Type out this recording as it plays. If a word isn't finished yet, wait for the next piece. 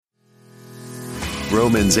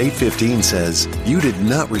Romans 8:15 says, "You did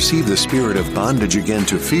not receive the spirit of bondage again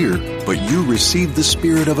to fear, but you received the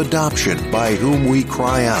spirit of adoption, by whom we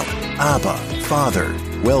cry out, Abba, Father."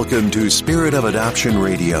 Welcome to Spirit of Adoption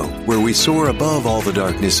Radio, where we soar above all the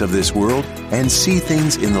darkness of this world and see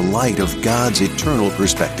things in the light of God's eternal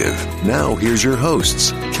perspective. Now here's your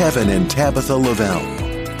hosts, Kevin and Tabitha Lavelle.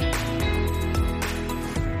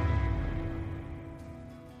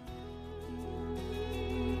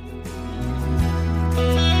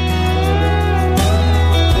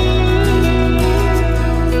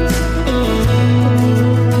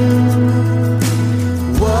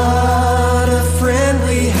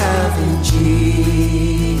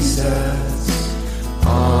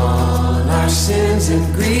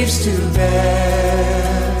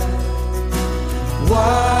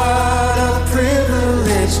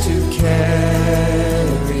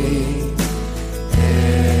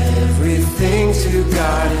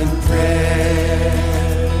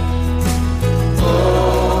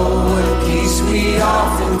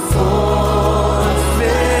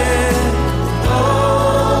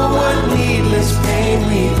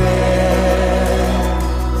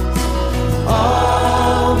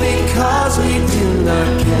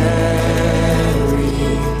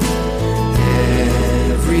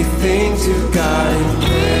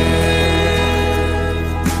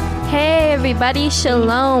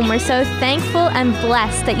 Shalom. We're so thankful and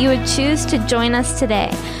blessed that you would choose to join us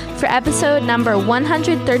today for episode number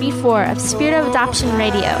 134 of Spirit of Adoption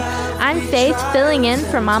Radio. I'm Faith, filling in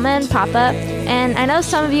for Mama and Papa, and I know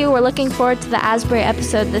some of you were looking forward to the Asbury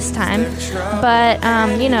episode this time, but,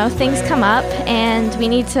 things come up, and we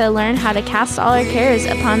need to learn how to cast all our cares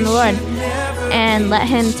upon the Lord and let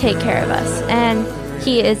Him take care of us. And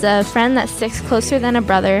He is a friend that sticks closer than a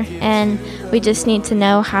brother, and we just need to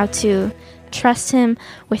know how to trust Him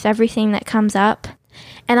with everything that comes up.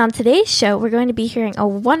 And on today's show, we're going to be hearing a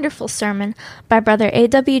wonderful sermon by Brother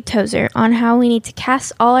A.W. Tozer on how we need to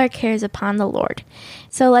cast all our cares upon the Lord.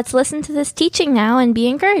 So let's listen to this teaching now and be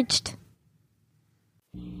encouraged.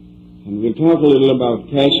 And we'll talk a little about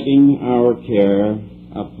casting our care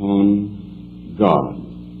upon God,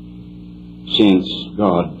 since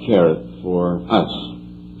God careth for us.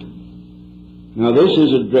 Now this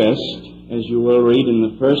is addressed, as you will read in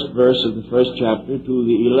the first verse of the first chapter, to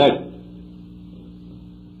the elect.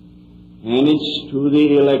 And it's to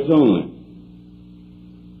the elect only.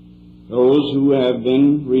 Those who have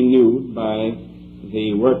been renewed by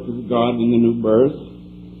the work of God in the new birth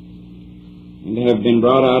and have been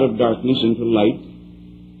brought out of darkness into light,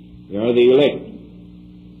 they are the elect.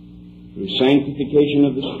 Through sanctification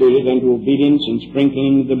of the Spirit unto obedience and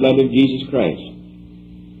sprinkling of the blood of Jesus Christ.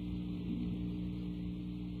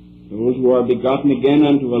 Those who are begotten again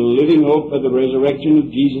unto a living hope by the resurrection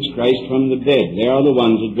of Jesus Christ from the dead. They are the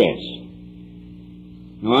ones addressed.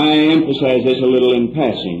 Now I emphasize this a little in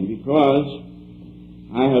passing because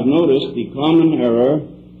I have noticed the common error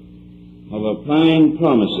of applying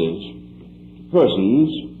promises to persons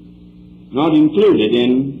not included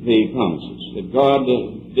in the promises, that God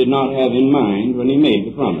did not have in mind when He made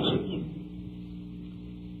the promises.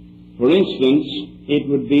 For instance, it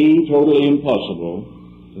would be totally impossible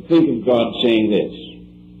to think of God saying this: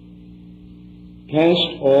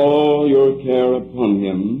 "Cast all your care upon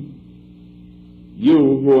Him, you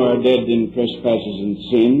who are dead in trespasses and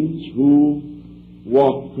sins, who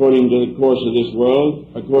walk according to the course of this world,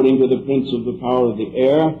 according to the prince of the power of the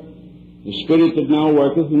air, the spirit that now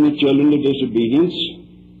worketh in the children of disobedience,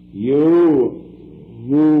 you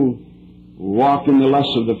who walk in the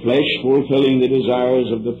lusts of the flesh, fulfilling the desires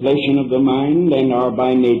of the flesh and of the mind, and are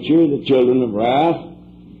by nature the children of wrath."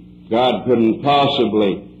 God couldn't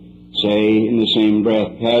possibly say in the same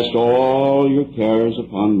breath, "Cast all your cares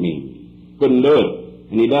upon me." Couldn't do it,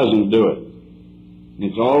 and He doesn't do it. And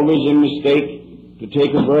it's always a mistake to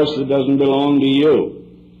take a verse that doesn't belong to you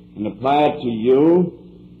and apply it to you,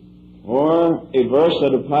 or a verse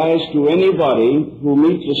that applies to anybody who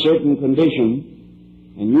meets a certain condition,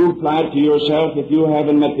 and you apply it to yourself if you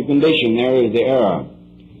haven't met the condition. There is the error.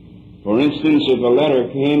 For instance, if a letter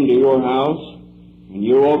came to your house, and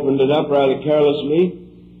you opened it up rather carelessly,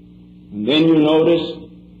 and then you noticed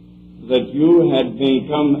that you had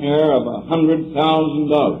become heir of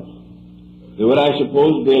 $100,000. There would, I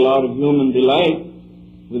suppose, be a lot of human delight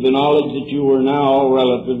with the knowledge that you were now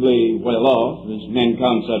relatively well off, as men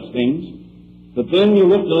count such things. But then you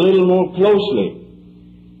looked a little more closely,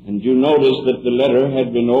 and you noticed that the letter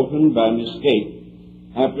had been opened by mistake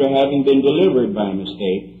after having been delivered by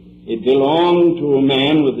mistake. It belonged to a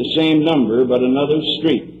man with the same number but another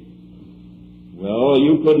street. Well,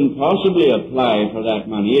 you couldn't possibly apply for that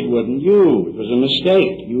money. It wasn't you. It was a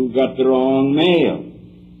mistake. You got the wrong mail.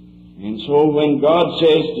 And so when God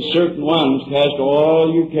says to certain ones, cast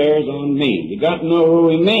all your cares on me, you got to know who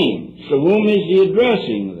he means. To whom is he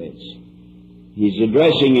addressing this? He's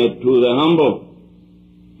addressing it to the humble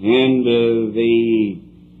and the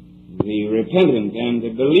repentant and the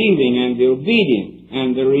believing and the obedient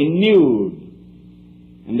and the renewed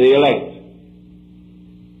and the elect.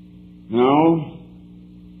 Now,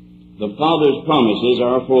 the Father's promises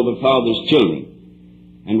are for the Father's children,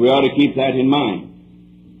 and we ought to keep that in mind.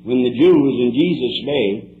 When the Jews in Jesus'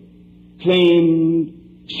 day claimed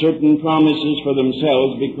certain promises for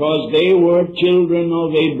themselves because they were children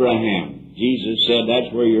of Abraham, Jesus said, that's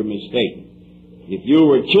where you're mistaken. If you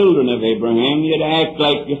were children of Abraham, you'd act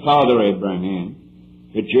like your father Abraham.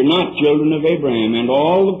 But you're not children of Abraham, and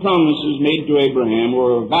all the promises made to Abraham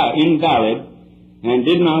were invalid and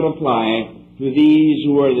did not apply to these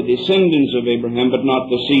who are the descendants of Abraham, but not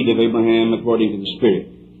the seed of Abraham according to the Spirit.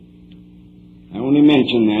 I only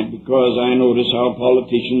mention that because I notice how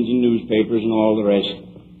politicians and newspapers and all the rest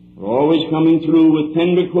are always coming through with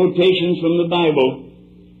tender quotations from the Bible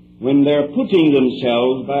when they're putting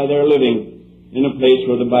themselves by their living in a place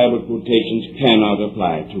where the Bible quotations cannot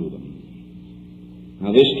apply to them.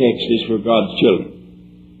 Now this text is for God's children.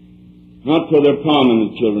 Not for the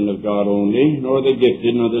prominent children of God only, nor the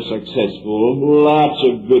gifted, nor the successful. Lots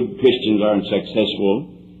of good Christians aren't successful,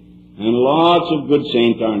 and lots of good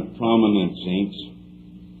saints aren't prominent saints.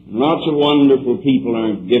 And lots of wonderful people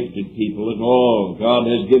aren't gifted people at all. God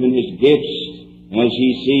has given his gifts as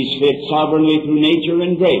he sees fit sovereignly through nature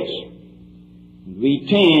and grace. We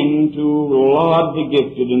tend to laud the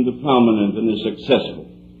gifted and the prominent and the successful.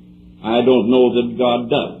 I don't know that God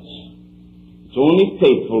does. It's only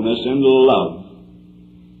faithfulness and love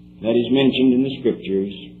that is mentioned in the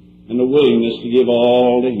Scriptures, and a willingness to give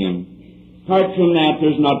all to him. Apart from that,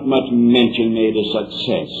 there's not much mention made of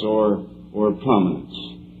success or prominence.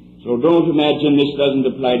 So don't imagine this doesn't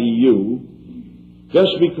apply to you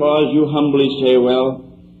just because you humbly say, well,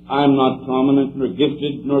 I'm not prominent nor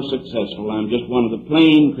gifted nor successful. I'm just one of the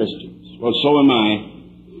plain Christians. Well, so am I.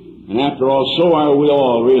 And after all, so are we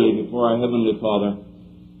all really before our Heavenly Father.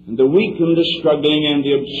 And the weak and the struggling and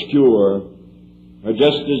the obscure are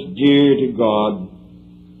just as dear to God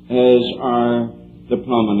as are the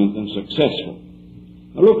prominent and successful.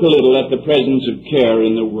 Now look a little at the presence of care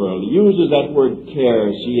in the world. He uses that word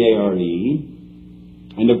care, C-A-R-E,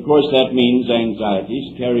 and of course that means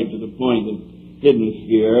anxieties carried to the point of hidden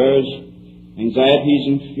fears. Anxieties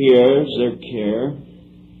and fears, their care.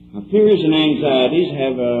 Now fears and anxieties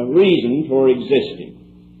have a reason for existing.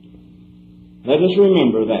 Let us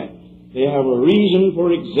remember that. They have a reason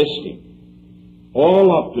for existing.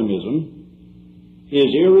 All optimism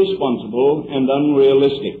is irresponsible and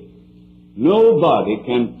unrealistic. Nobody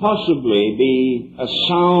can possibly be a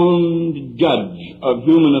sound judge of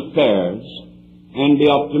human affairs and be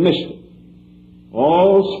optimistic.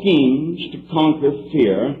 All schemes to conquer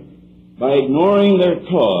fear by ignoring their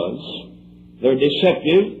cause, they're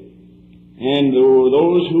deceptive, and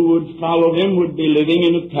those who would follow them would be living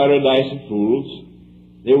in a paradise of fools.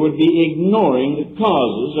 They would be ignoring the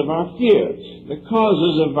causes of our fears. The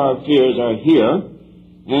causes of our fears are here,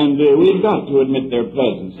 and we've got to admit their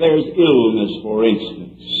presence. There's illness, for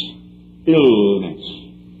instance. Illness.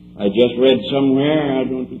 I just read somewhere, I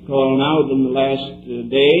don't recall now, in the last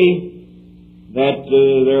day, that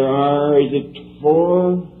there are,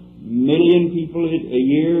 4 million people a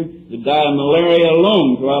year that die of malaria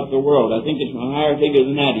alone throughout the world. I think it's a higher figure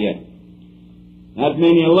than that yet. That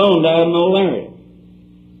many alone die of malaria.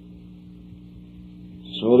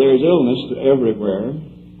 So there's illness everywhere.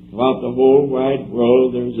 Throughout the whole wide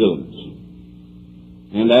world there's illness.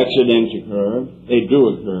 And accidents occur. They do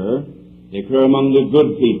occur. They occur among the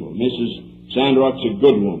good people. Mrs. Sandrock's a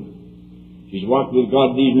good woman. She's walked with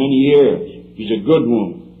God these many years. She's a good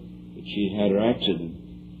woman. But she's had her accident.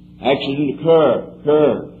 Accidents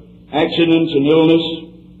occur. Accidents and illness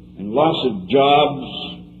and loss of jobs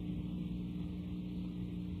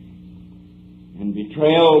and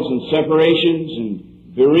betrayals and separations and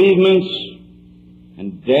bereavements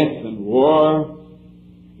and death and war.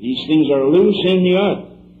 These things are loose in the earth.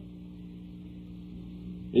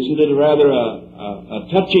 Isn't it rather a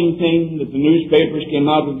touching thing that the newspapers came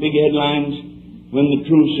out with big headlines when the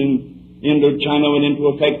truce in Indochina went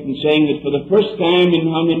into effect and saying that for the first time in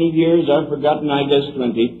how many years, I've forgotten, I guess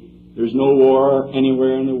 20, there's no war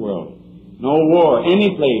anywhere in the world. No war,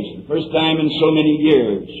 any place, the first time in so many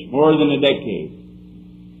years, more than a decade.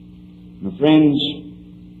 My friends,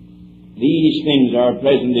 these things are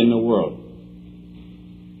present in the world.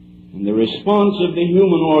 And the response of the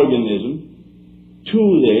human organism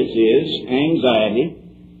to this is anxiety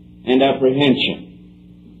and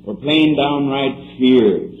apprehension, or plain downright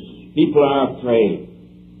fears. People are afraid.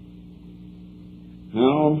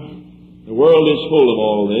 Now, the world is full of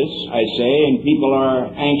all this, I say, and people are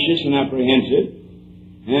anxious and apprehensive,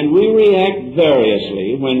 and we react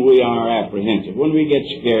variously when we are apprehensive. When we get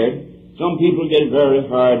scared, some people get very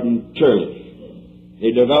hard and churlish.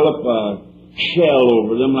 They develop a shell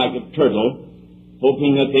over them like a turtle,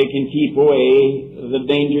 hoping that they can keep away the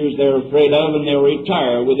dangers they're afraid of, and they'll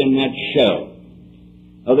retire within that shell.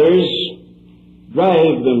 Others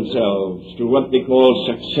drive themselves to what they call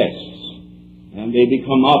success, and they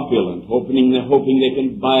become opulent, hoping they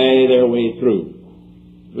can buy their way through.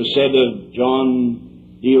 It was said of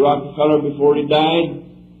John D. Rockefeller before he died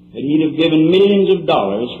that he'd have given millions of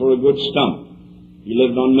dollars for a good stomach. He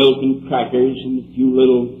lived on milk and crackers and a few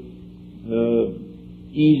little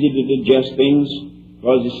easy-to-digest things,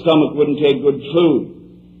 because his stomach wouldn't take good food.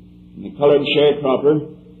 And the colored sharecropper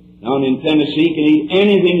down in Tennessee can eat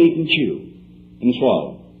anything he can chew and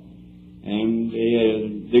swallow. And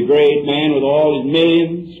the great man with all his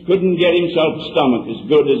millions couldn't get himself a stomach as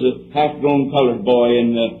good as a half-grown colored boy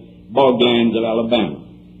in the boglands of Alabama.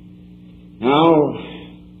 Now,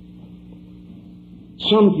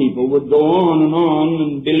 some people would go on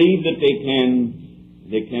and believe that they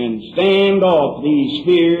can stand off these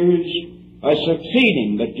fears by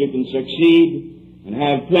succeeding, that you can succeed and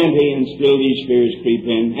have plenty and still these fears creep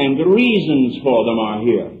in. And the reasons for them are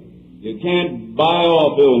here. You can't buy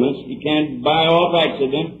off illness. You can't buy off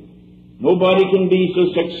accident. Nobody can be so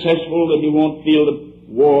successful that he won't feel the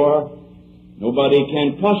war. Nobody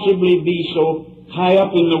can possibly be so high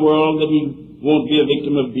up in the world that he won't be a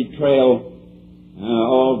victim of betrayal,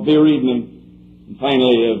 of bereavement, and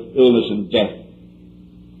finally of illness and death.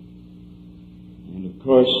 And of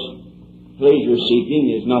course, pleasure-seeking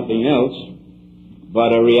is nothing else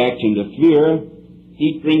but a reaction to fear.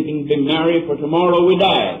 Eat, drink, and be merry, for tomorrow we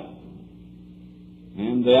die.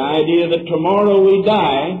 And the idea that tomorrow we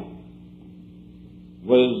die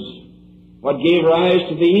was what gave rise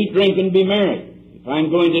to the eat, drink, and be merry. If I'm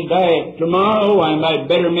going to die tomorrow, I might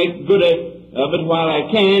better make good of it while I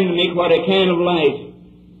can, and make what I can of life.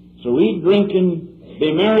 So eat, drink, and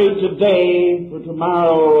be merry today, for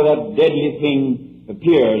tomorrow that deadly thing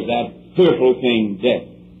appears, that fearful thing, death.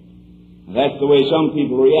 And that's the way some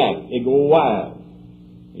people react. They go wild.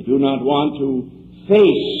 They do not want to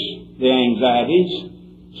face the anxieties,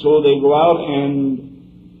 so they go out and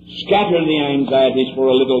scatter the anxieties for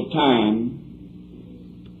a little time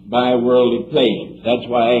by worldly pleasures. That's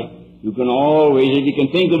why you can always, if you can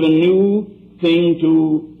think of a new thing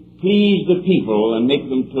to please the people and make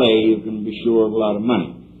them play, you can be sure of a lot of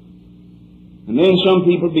money. And then some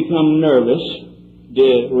people become nervous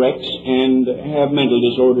wrecks and have mental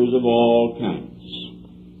disorders of all kinds.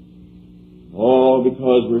 All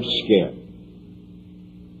because we're scared.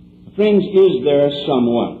 Friends, is there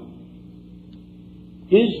someone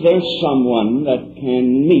that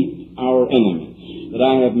can meet our enemies that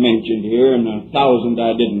I have mentioned here, and 1,000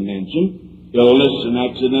 I didn't mention? Illness and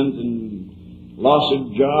accident and loss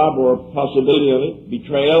of job or possibility of it,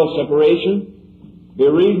 betrayal, separation,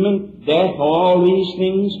 bereavement, death, all these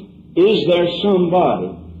things. Is there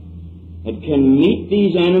somebody that can meet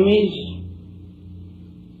these enemies?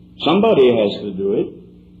 Somebody has to do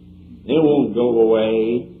it. They won't go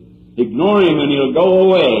away. Ignore him and he'll go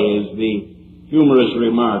away, is the humorous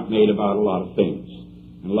remark made about a lot of things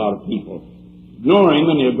and a lot of people. Ignore him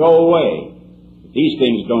and he'll go away. But these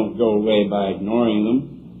things don't go away by ignoring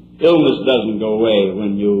them. Illness doesn't go away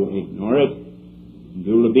when you ignore it. In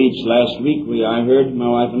Beulah Beach last week, I heard, my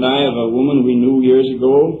wife and I, of a woman we knew years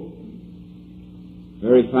ago.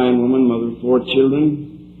 Very fine woman, mother of 4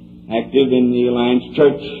 children, active in the Alliance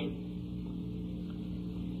Church.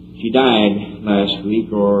 She died last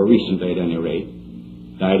week, or recently at any rate,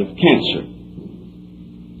 died of cancer.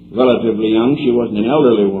 Relatively young. She wasn't an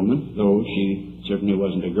elderly woman, though she certainly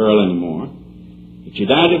wasn't a girl anymore. But she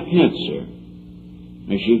died of cancer.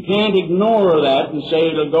 Now, you can't ignore that and say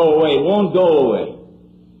it'll go away. It won't go away.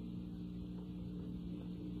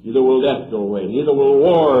 Neither will death go away. Neither will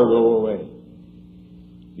war go away.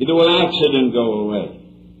 Neither will accident go away.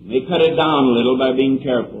 They cut it down a little by being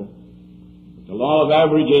careful. But the law of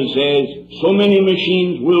averages says so many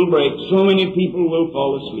machines will break, so many people will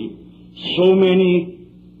fall asleep, so many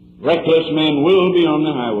reckless men will be on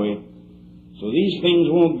the highway. So these things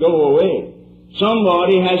won't go away.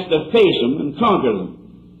 Somebody has to face them and conquer them.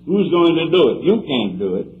 Who's going to do it? You can't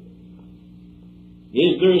do it.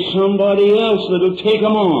 Is there somebody else that'll take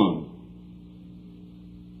them on?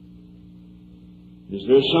 Is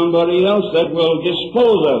there somebody else that will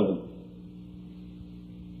dispose of them?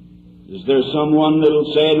 Is there someone that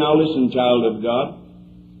will say, now listen, child of God,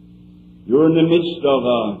 you're in the midst of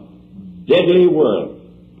a deadly world.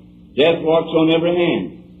 Death walks on every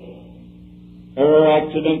hand. Error,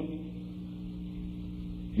 accident,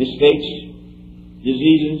 mistakes,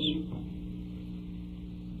 diseases,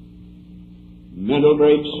 mental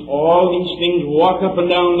breaks, all these things walk up and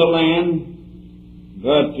down the land,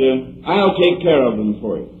 but I'll take care of them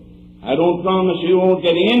for you. I don't promise you won't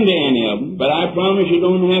get into any of them, but I promise you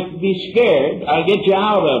don't have to be scared. I'll get you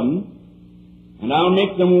out of them, and I'll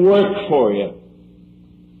make them work for you.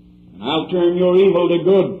 And I'll turn your evil to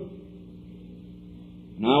good.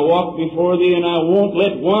 And I'll walk before thee, and I won't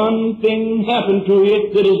let one thing happen to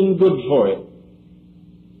you that isn't good for you.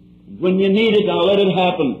 And when you need it, I'll let it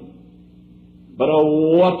happen. But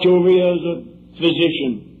I'll watch over you as a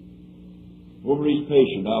physician over his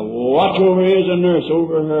patient. I'll watch over you as a nurse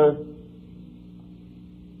over her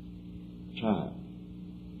child.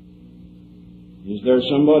 Is there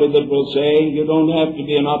somebody that will say, you don't have to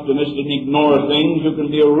be an optimist and ignore things. You can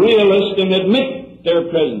be a realist and admit their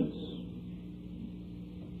presence.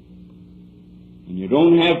 And you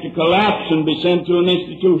don't have to collapse and be sent to an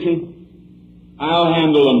institution. I'll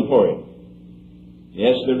handle them for you.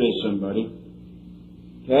 Yes, there is somebody.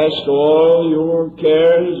 Cast all your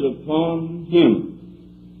cares upon him,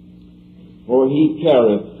 for he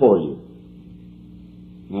careth for you.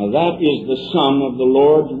 Now that is the sum of the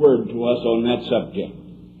Lord's word to us on that subject.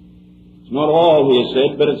 It's not all he has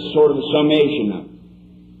said, but it's sort of a summation of it.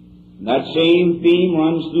 And that same theme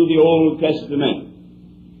runs through the Old Testament,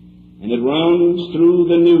 and it runs through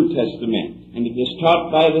the New Testament, and it is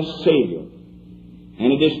taught by the Savior,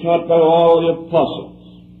 and it is taught by all the apostles.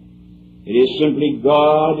 It is simply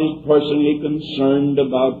God is personally concerned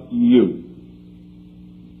about you.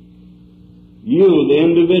 You, the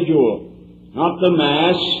individual, not the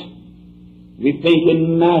mass. We think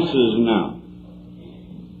in masses now.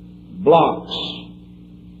 Blocks.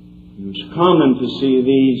 It's common to see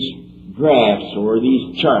these graphs or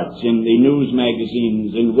these charts in the news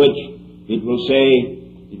magazines in which it will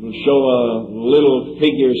show a little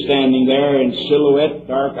figure standing there in silhouette,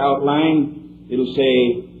 dark outline. It'll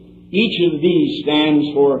say, each of these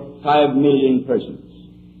stands for 5 million persons.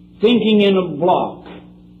 Thinking in a block.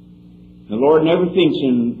 The Lord never thinks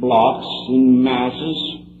in blocks, in masses.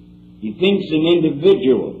 He thinks in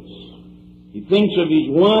individuals. He thinks of his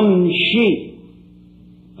one sheep,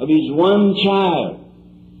 of his one child.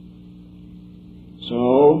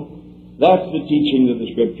 So, that's the teaching of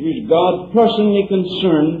the Scriptures. God personally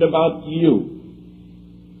concerned about you.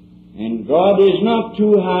 And God is not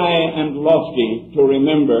too high and lofty to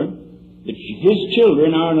remember that his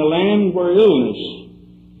children are in a land where illness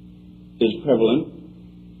is prevalent,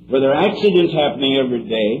 where there are accidents happening every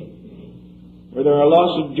day, where there are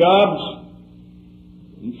loss of jobs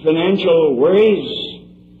and financial worries,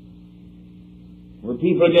 where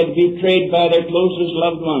people get betrayed by their closest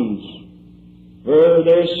loved ones, where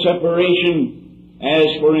there's separation, as,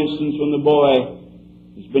 for instance, when the boy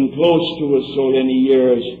has been close to us so many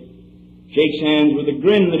years, shakes hands with a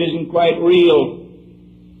grin that isn't quite real,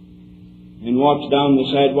 and walks down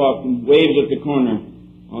the sidewalk and waves at the corner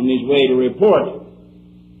on his way to report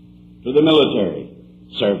to the military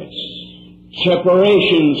service.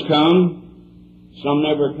 Separations come. Some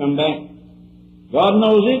never come back. God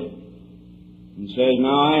knows it and says,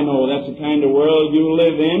 now I know that's the kind of world you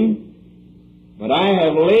live in, but I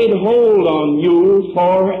have laid hold on you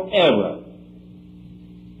forever.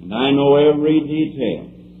 And I know every detail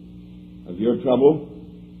of your trouble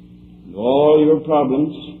and all your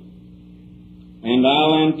problems, and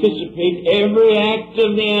I'll anticipate every act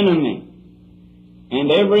of the enemy. And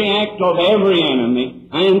every act of every enemy,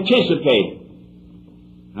 I anticipate.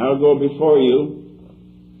 I'll go before you.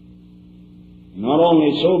 Not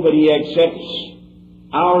only so, but he accepts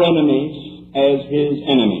our enemies as his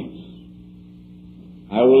enemies.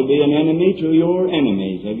 I will be an enemy to your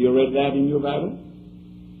enemies. Have you read that in your Bible?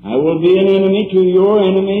 I will be an enemy to your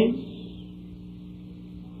enemies.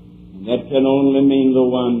 And that can only mean the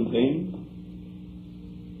one thing.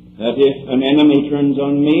 That if an enemy turns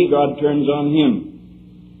on me, God turns on him.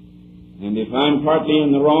 And if I'm partly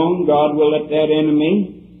in the wrong, God will let that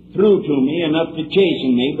enemy through to me enough to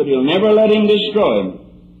chasten me, but he'll never let him destroy me.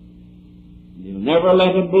 He'll never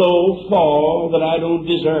let a blow fall that I don't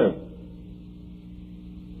deserve.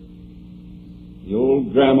 The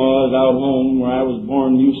old grandmas out home where I was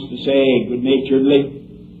born used to say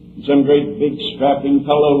good-naturedly, some great big strapping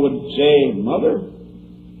fellow would say, Mother,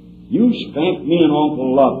 you spanked me an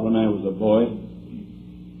awful lot when I was a boy.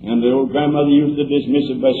 And the old grandmother used to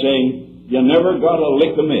dismiss it by saying, You never got a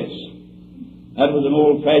lick amiss. That was an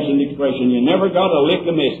old-fashioned expression. You never got a lick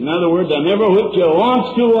amiss. In other words, I never whipped you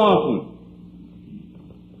once too often.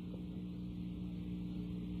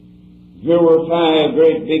 Here were 5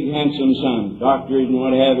 great, big, handsome sons, doctors and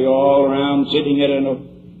what have you, all around, sitting at a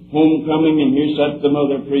homecoming, and here sat the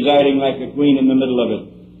mother presiding like a queen in the middle of it.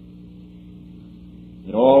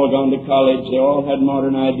 They'd all gone to college, they all had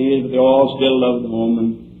modern ideas, but they all still loved home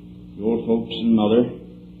and the old folks and mother.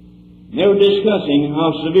 And they were discussing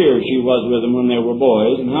how severe she was with them when they were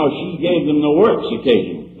boys, and how she gave them the works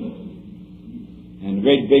occasionally. And the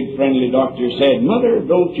great, big, friendly doctor said, "Mother,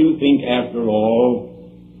 don't you think, after all,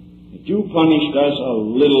 that you punished us a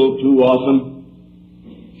little too often?"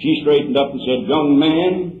 She straightened up and said, "Young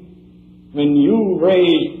man, when you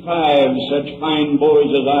raised 5 such fine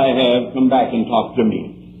boys as I have, come back and talk to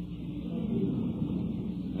me."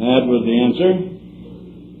 That was the answer.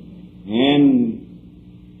 And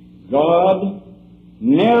God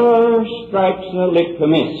never strikes a lick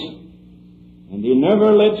amiss. And He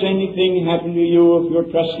never lets anything happen to you if you're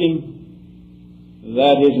trusting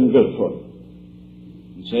that isn't good for you.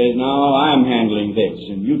 He says, "Now I'm handling this,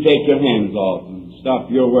 and you take your hands off and stop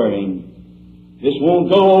your worrying. This won't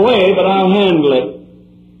go away, but I'll handle it.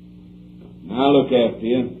 And I'll look after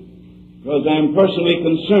you, because I'm personally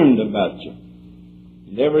concerned about you.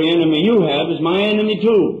 And every enemy you have is my enemy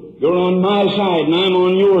too. You're on my side, and I'm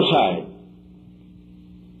on your side.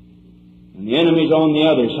 And the enemy's on the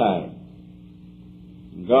other side.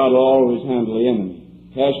 And God will always handle the enemy.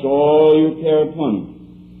 Cast all your care upon Him."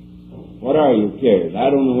 What are your cares?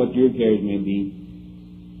 I don't know what your cares may be.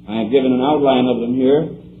 I have given an outline of them here.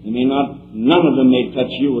 None of them may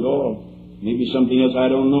touch you at all. Maybe something else I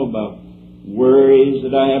don't know about. Worries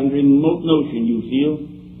that I haven't remote notion you feel.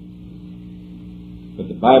 But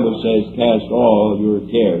the Bible says, "Cast all your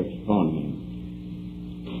cares upon Him."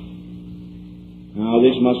 Now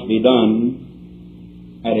this must be done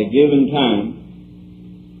at a given time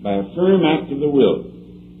by a firm act of the will.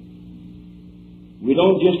 We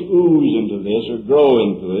don't just ooze into this or grow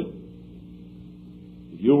into it.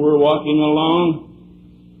 If you were walking along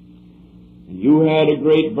and you had a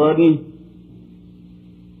great burden,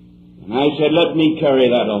 and I said, "Let me carry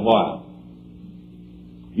that a while,"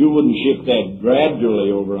 you wouldn't shift that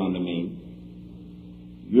gradually over onto me.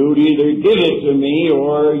 You'd either give it to me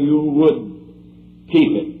or you would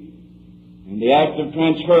keep it. And the act of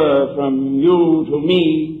transfer from you to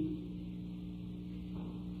me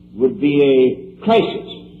would be a crisis,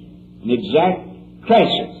 an exact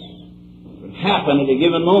crisis. It would happen at a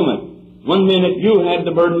given moment. One minute you had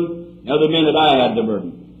the burden, the other minute I had the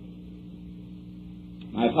burden.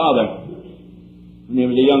 My father, when he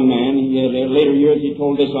was a young man, in later years he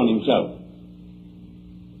told this on himself.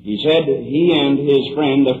 He said he and his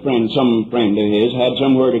friend, some friend of his, had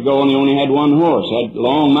somewhere to go, and he only had one horse, had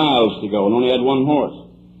long miles to go, and only had one horse.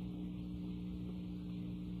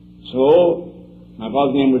 So, my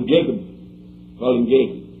father's name was Jacob. Called him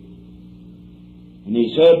Jakey. And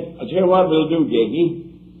he said, "I'll tell you what we'll do, Jakey.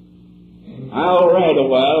 I'll ride a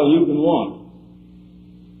while, you can walk.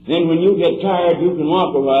 Then when you get tired, you can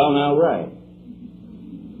walk a while, and I'll ride."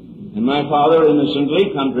 And my father, innocently,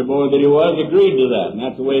 country boy that he was, agreed to that, and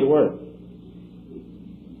that's the way it worked.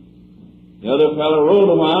 The other fellow rode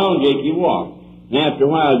a while, and Jakey walked. And after a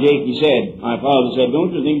while, Jakey said, my father said,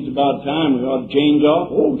 "Don't you think it's about time we ought to change off?"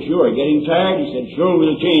 "Oh, sure. Getting tired?" He said, "Sure,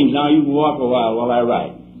 we'll change. Now you can walk a while I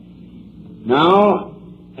ride." Now,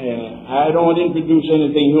 I don't introduce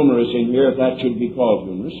anything humorous in here, if that should be called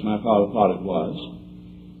humorous. My father thought it was.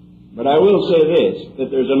 But I will say this, that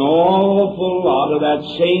there's an awful lot of that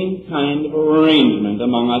same kind of arrangement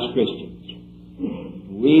among us Christians.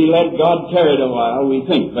 We let God carry it a while, we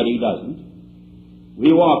think, but He doesn't.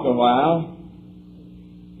 We walk a while,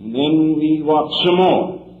 and then we walk some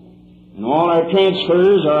more. And all our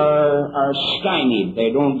transfers are stymied.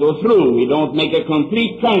 They don't go through. We don't make a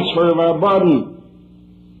complete transfer of our burden.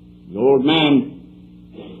 The old man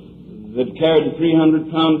that carried the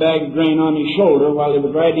 300-pound bag of grain on his shoulder while he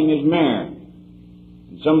was riding his mare.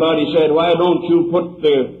 And somebody said, "Why don't you put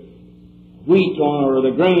the wheat or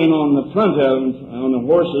the grain on the front of on the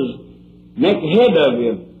horse's neck ahead of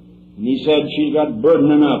you?" And he said, "She's got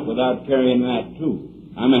burden enough without carrying that too."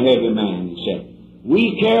 "I'm a heavy man," he said.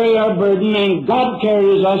 We carry our burden, and God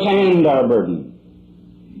carries us and our burden.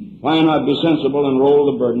 Why not be sensible and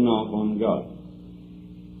roll the burden off on God?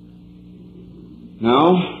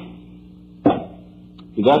 Now,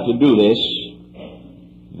 we got to do this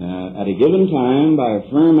at a given time by a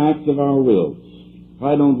firm act of our wills.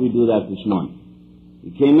 Why don't we do that this morning?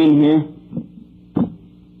 We came in here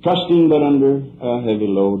trusting but under a heavy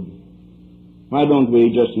load. Why don't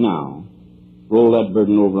we just now roll that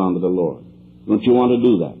burden over onto the Lord. Don't you want to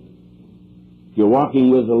do that? If you're walking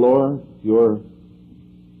with the Lord, if you're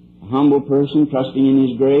a humble person trusting in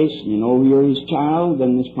His grace, and you know you're His child,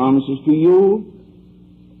 then this promise is to you.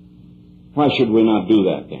 Why should we not do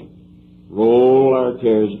that then? Roll our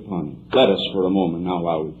cares upon Him. Let us for a moment now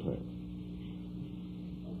while we pray.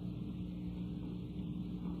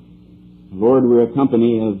 Lord, we're a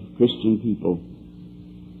company of Christian people.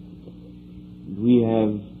 We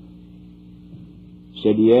have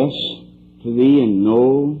said yes to Thee and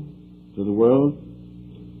no to the world.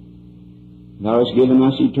 Thou hast given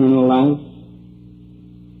us eternal life,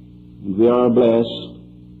 and we are blessed.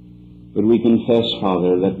 But we confess,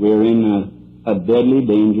 Father, that we're in a deadly,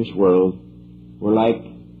 dangerous world. We're like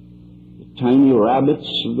the tiny rabbits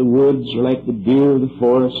of the woods, or like the deer of the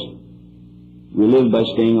forest. We live by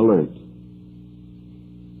staying alert.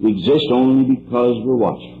 We exist only because we're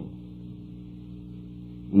watchful.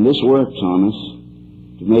 And this works on us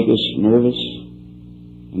to make us nervous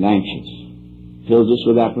and anxious. Fills us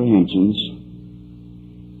with apprehensions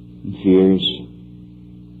and fears.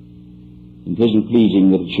 It isn't pleasing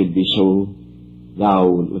that it should be so. Thou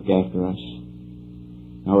would look after us.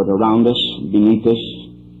 Thou art around us, and beneath us,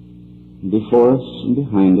 and before us, and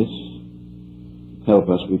behind us. Help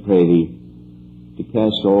us, we pray Thee, to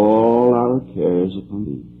cast all our cares upon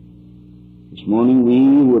Thee. This morning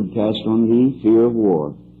we would cast on Thee fear of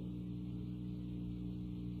war.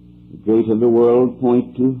 The great of the world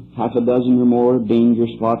point to half a dozen or more danger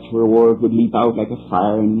spots where war could leap out like a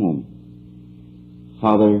fire in a moment.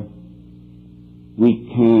 Father, we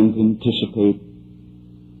can't anticipate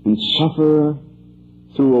and suffer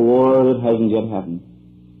through a war that hasn't yet happened.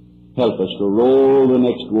 Help us to roll the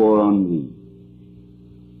next war on Thee.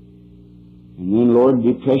 And then, Lord,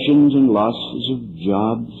 depressions and losses of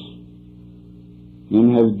jobs, men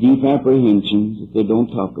have deep apprehensions that they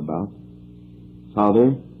don't talk about.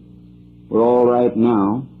 Father, we're all right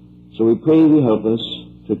now, so we pray Thee help us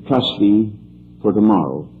to trust Thee for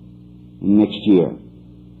tomorrow and next year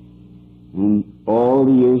and all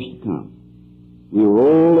the years to come. We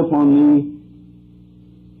roll upon Thee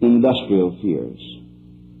industrial fears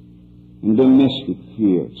and domestic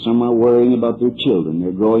fears. Some are worrying about their children.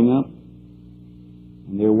 They're growing up,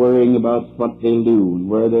 and they're worrying about what they'll do and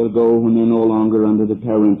where they'll go when they're no longer under the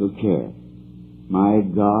parental care. My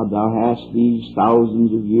God, Thou hast these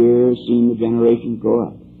thousands of years seen the generations grow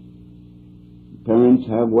up. Parents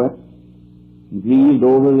have wept and grieved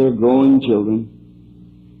over their growing children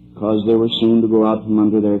because they were soon to go out from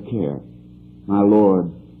under their care. My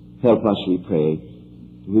Lord, help us, we pray,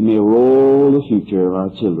 that we may roll the future of our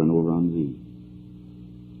children over on Thee.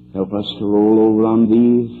 Help us to roll over on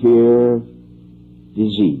Thee fear,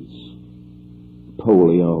 disease,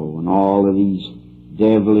 polio, and all of these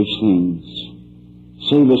devilish things.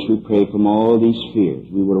 Save us, we pray, from all these fears.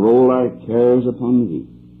 We will roll our cares upon Thee.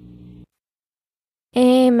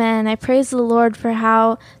 Amen. I praise the Lord for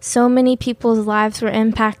how so many people's lives were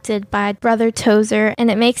impacted by Brother Tozer, and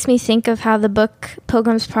it makes me think of how the book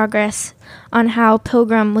Pilgrim's Progress, on how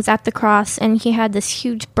Pilgrim was at the cross and he had this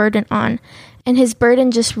huge burden on, and his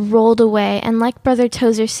burden just rolled away. And like Brother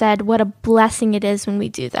Tozer said, what a blessing it is when we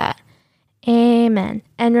do that. Amen.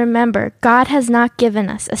 And remember, God has not given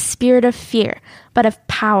us a spirit of fear, but of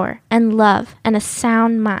power and love and a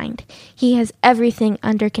sound mind. He has everything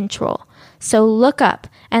under control. So look up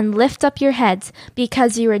and lift up your heads,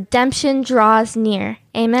 because your redemption draws near.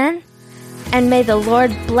 Amen? And may the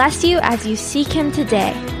Lord bless you as you seek Him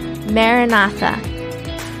today. Maranatha.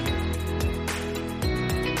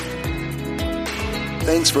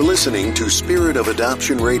 Thanks for listening to Spirit of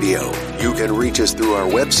Adoption Radio. You can reach us through our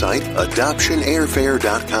website,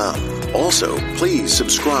 adoptionairfare.com. Also, please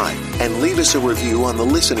subscribe and leave us a review on the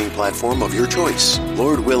listening platform of your choice.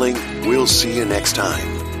 Lord willing, we'll see you next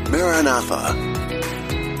time. Maranatha.